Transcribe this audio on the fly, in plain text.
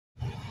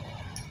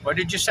What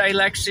did you say,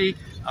 Lexi?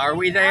 Are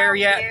we there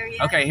yet?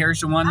 Okay,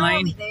 here's the one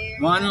lane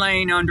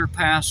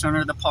underpass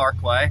under the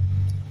parkway.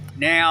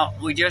 Now,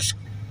 we just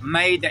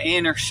made the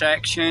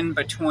intersection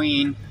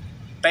between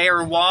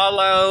Bear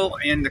Wallow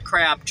and the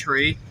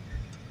Crabtree.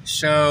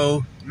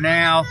 So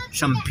now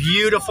some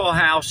beautiful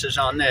houses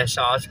on this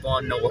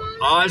Osborne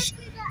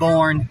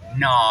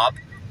Knob.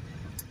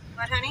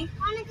 What, honey?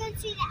 I want to go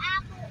see the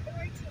apple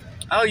orchard.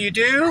 Oh, you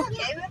do?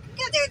 Okay, we'll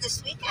go there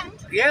this weekend.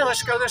 Yeah,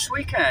 let's go this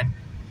weekend.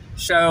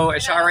 So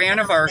it's our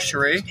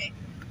anniversary.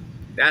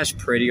 That's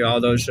pretty, all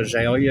those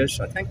azaleas.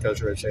 I think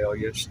those are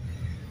azaleas.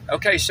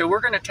 Okay, so we're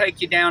going to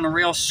take you down a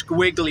real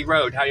squiggly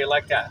road. How you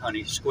like that,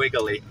 honey?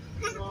 Squiggly.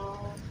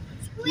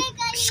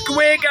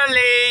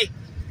 Squiggly.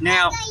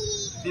 Now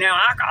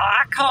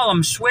I call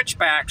them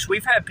switchbacks.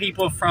 We've had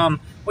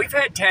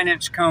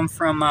tenants come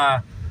from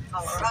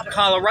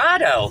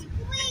Colorado.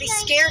 Be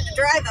scared to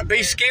drive up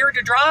Be scared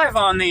to drive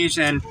on these,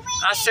 and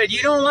I said,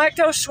 you don't like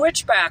those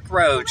switchback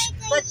roads.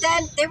 But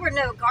then there were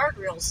no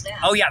guardrails then.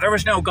 Oh yeah, there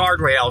was no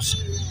guardrails.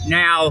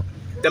 Now,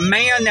 the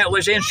man that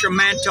was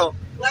instrumental...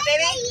 What,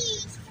 baby?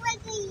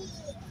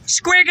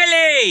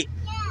 Squiggly!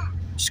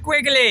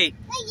 Squiggly!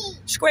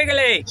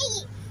 Squiggly!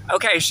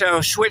 Okay,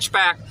 so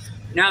switchback.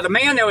 Now, the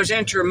man that was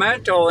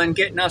instrumental in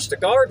getting us the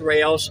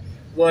guardrails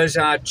was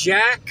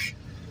Jack,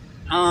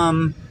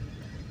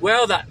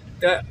 well,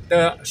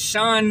 the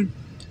son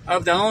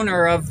of the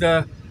owner of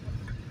the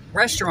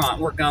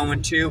restaurant we're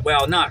going to.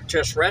 Well, not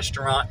just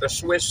restaurant, the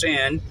Swiss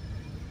Inn.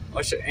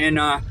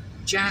 And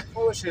Jack,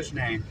 what was his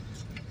name?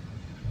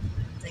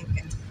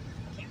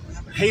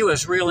 He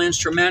was real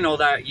instrumental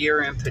that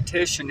year in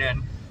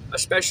petitioning,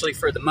 especially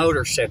for the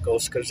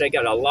motorcycles, because they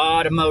got a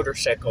lot of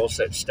motorcycles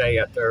that stay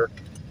up there.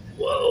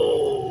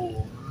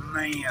 Whoa,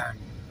 man.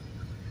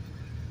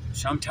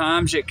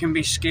 Sometimes it can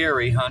be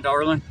scary, huh,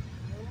 darling?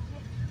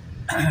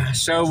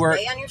 So we're,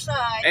 stay on your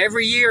side.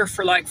 Every year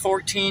for like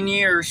 14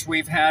 years,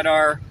 we've had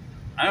our,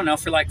 I don't know,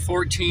 for like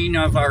 14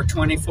 of our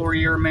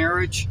 24-year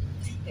marriage.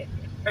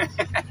 I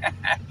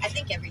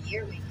think every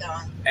year we've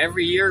gone.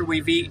 Every year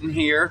we've eaten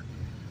here.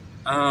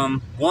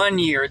 1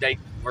 year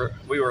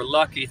we were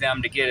lucky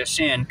them to get us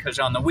in, because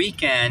on the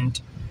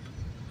weekend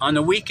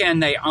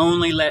they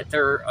only let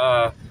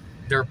their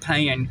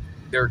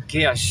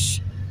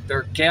guests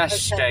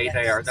stay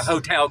there. The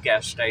hotel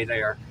guests stay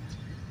there.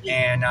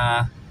 And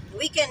the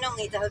weekend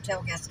only the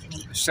hotel guests can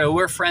eat. So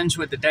we're friends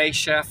with the day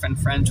chef and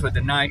friends with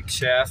the night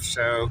chef.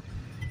 So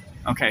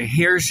okay,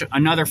 here's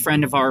another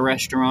friend of our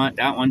restaurant.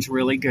 That one's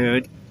really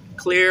good.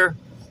 Clear.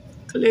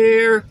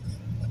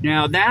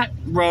 Now that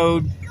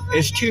road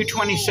is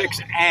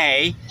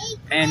 226A,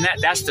 and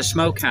that's the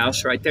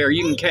smokehouse right there.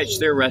 You can catch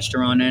their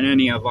restaurant in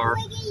any of our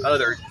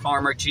other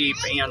Farmer Jeep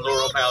and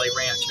Laurel Valley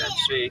Ranch and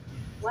see.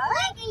 What?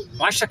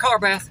 Watch the car,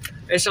 Beth.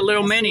 It's a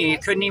little mini. You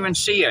couldn't even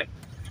see it.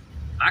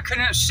 I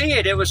couldn't see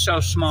it. It was so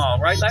small.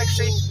 Right,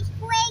 Lexi?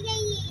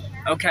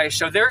 Okay,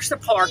 so there's the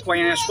parkway,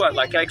 and it's what,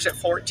 like exit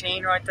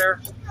 14 right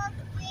there?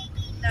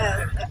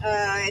 No,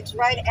 it's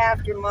right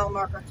after mile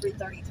marker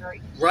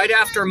 333. Right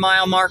after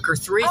mile marker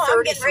 333. Oh,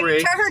 I'm getting ready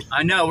to turn.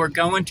 I know, we're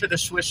going to the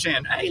Swiss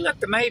Inn. Hey, look,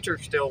 the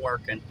Major's still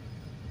working.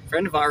 A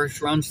friend of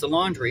ours runs the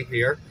laundry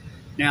here.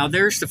 Now,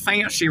 there's the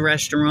fancy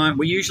restaurant.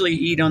 We usually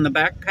eat on the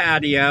back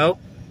patio.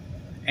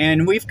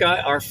 And we've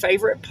got our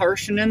favorite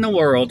person in the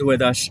world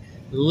with us,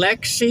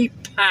 Lexi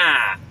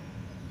Pie.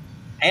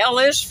 L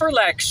is for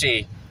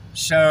Lexi.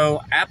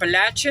 So,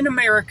 Appalachian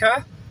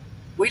America,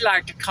 we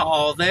like to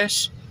call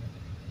this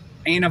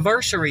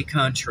anniversary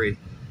country.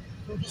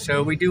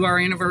 So we do our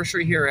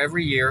anniversary here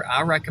every year.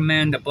 I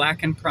recommend the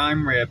black and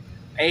prime rib,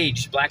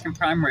 aged black and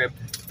prime rib.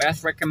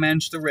 Beth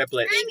recommends the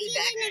riblet.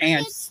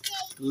 And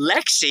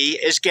Lexi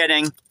is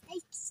getting,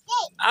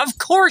 of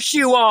course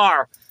you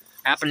are,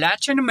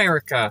 Appalachian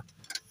America.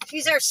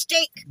 She's our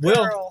steak girl.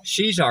 Well,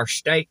 she's our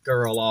steak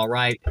girl, all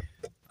right.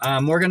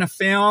 We're gonna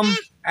film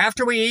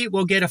after we eat.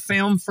 We'll get a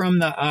film from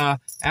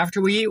the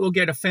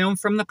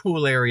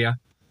pool area.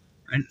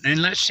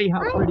 And let's see how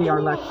pretty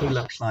our Lexi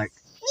looks like.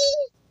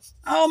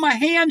 Oh, my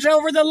hand's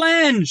over the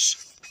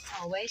lens.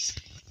 Always.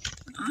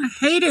 I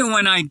hate it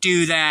when I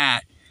do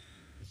that.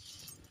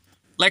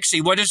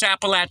 Lexi, what is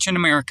Appalachian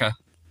America?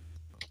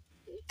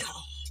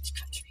 God's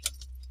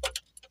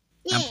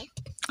country.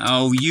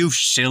 Oh, you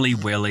silly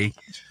Willie.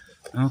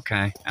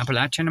 Okay,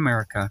 Appalachian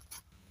America.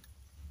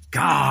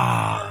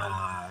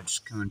 God's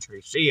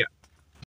country. See ya.